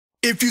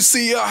If you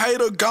see a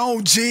hater,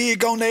 gon'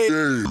 jig on that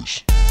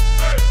ass.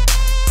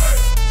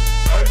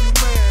 Are you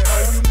mad?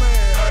 Are you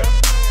mad?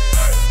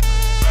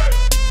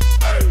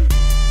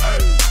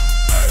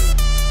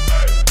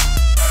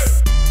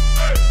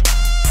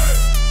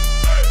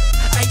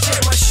 I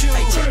check my shoes,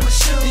 I check my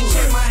shoes, they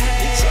check my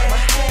hat,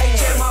 I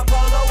check my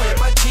polo and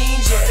my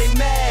jeans, yeah they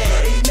mad.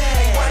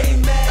 Why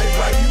you mad?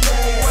 Why you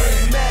mad? Why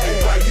you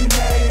mad? Why you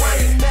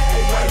mad?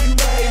 Why you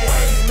mad?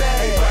 Why you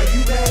mad? Why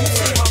you mad? You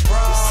see my bra?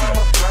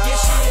 Yeah,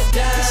 she a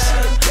dime.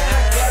 I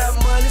got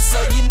money,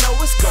 so you know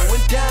it's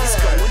going down. It's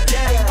going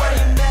down. Why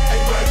you mad?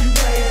 Why you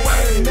mad?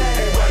 Why you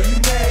mad? Why you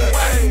mad?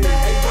 Why you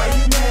mad? Why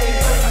you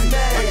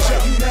mad?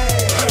 Why you mad?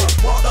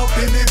 Walked up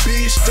in this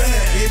bitch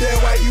stand. Is that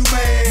why you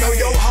mad? Know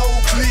your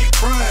whole clique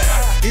front.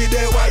 Is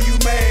that why you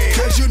mad?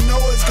 Cause you know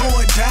it's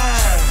going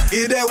down.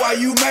 Is that why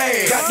you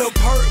mad? Got the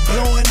purp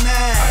blowin'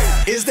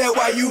 now. Is that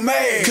why you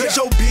mad? Cause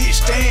your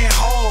bitch stand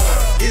hard.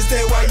 Is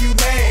that why you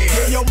mad?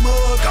 Yeah, your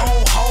mug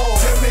on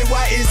hard. Tell me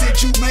why is it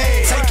you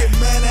mad? Taking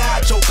money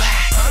out your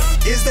back.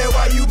 Is that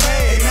why you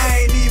mad? And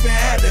I ain't even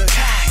had the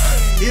cock.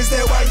 Is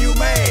that why you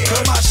mad?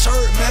 Cause my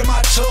shirt met my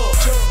chuck.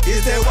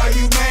 Is that why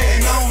you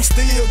mad? And I don't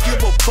still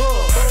give a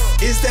fuck.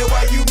 Is that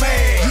why you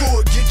mad? You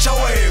will get your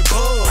ass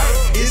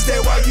bugged. Is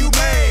that why you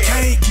mad?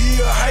 Can't give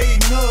a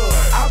hatin' up.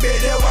 I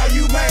bet that why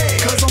you mad.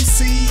 Cause I'm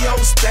CEO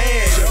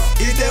stash.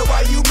 Is that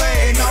why you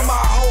mad? Now my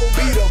whole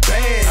beat a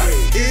bad.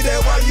 Is that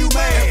why you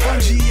mad?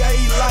 From GA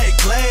like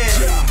Gladys.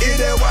 Is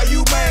that why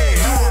you mad?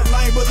 You a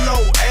lane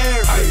below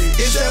average.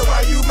 Is that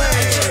why you mad?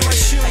 I check my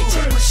shoes, I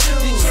check my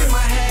shoes, they check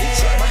my hat,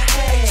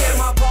 I check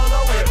my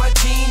polo and my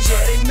jeans,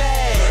 yeah they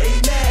mad.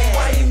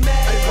 Why you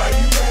mad? Why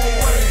you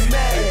mad? Why you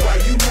mad? Why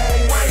you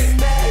mad? Why you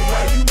mad?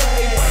 Why you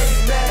mad? Why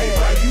you mad?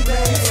 Why you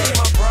mad? You see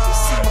my bra?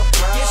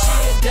 Yeah, she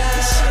a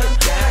dime.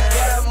 I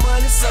got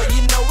money, so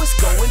you know it's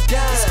going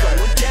down. It's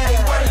going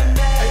down. Why you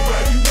mad? Why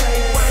you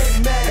mad?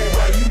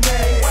 Why you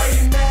mad? Why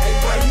you mad?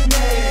 Why you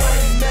mad? Why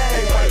you mad?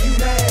 Why you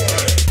mad?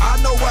 I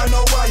know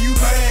why you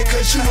mad.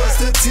 Cause you a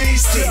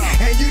statistic.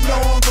 And you know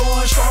I'm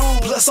going strong.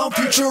 Plus I'm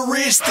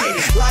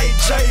futuristic. Like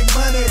J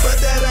Money, but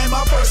that ain't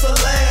my first or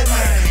last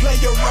name. Play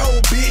your role,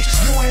 bitch.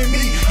 You ain't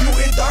me. You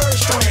in third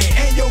string.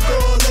 And your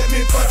girl let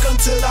me fuck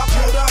until I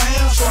pull the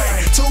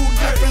hamstring. Two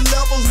different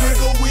levels,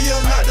 nigga. We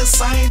are not the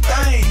same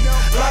thing.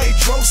 Like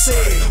Dro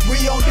said,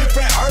 we on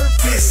different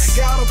earths.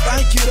 Gotta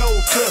thank you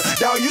though, cause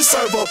dawg, you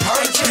serve a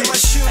purpose. I check my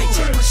shoes, I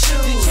check my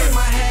shoes, they check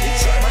my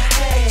hat,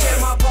 I check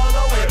my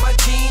polo and my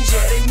jeans,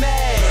 yeah they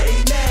mad.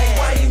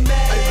 Why you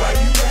mad? Why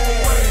you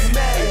mad? Why you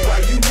mad? Why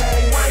you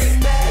mad? Why you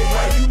mad?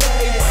 Why you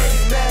mad? Why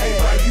you mad?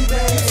 Why you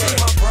mad? You see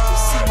my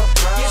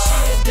bra? Yeah, she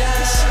a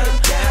dime.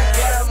 I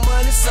got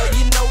money, so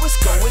you know it's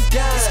going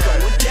down. It's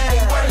going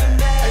down. Why you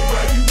mad?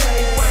 Why you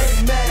mad? Why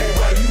you mad?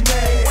 Why you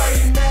mad? Why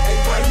you mad?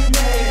 Why you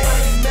mad? Why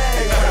you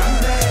mad? Why you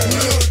mad?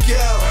 Look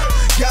out,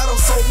 got him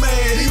so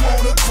mad he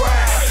wanna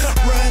cry.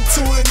 Run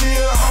to a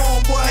near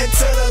homeboy and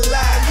tell a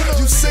lie.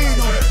 You seen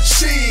them,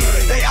 shit,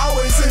 they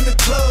always in the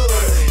club.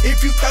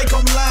 If you think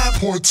I'm lying,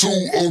 point to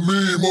a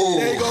meme.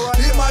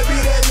 It might be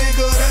that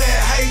nigga that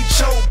hate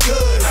your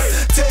good.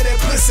 Tell that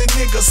pussy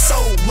nigga so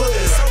what?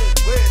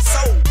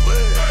 So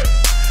what?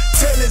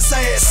 Tell his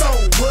ass so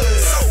what?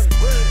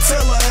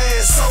 Tell her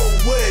ass so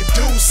what?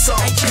 Do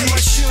something,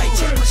 bitch. I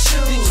check my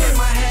shoes,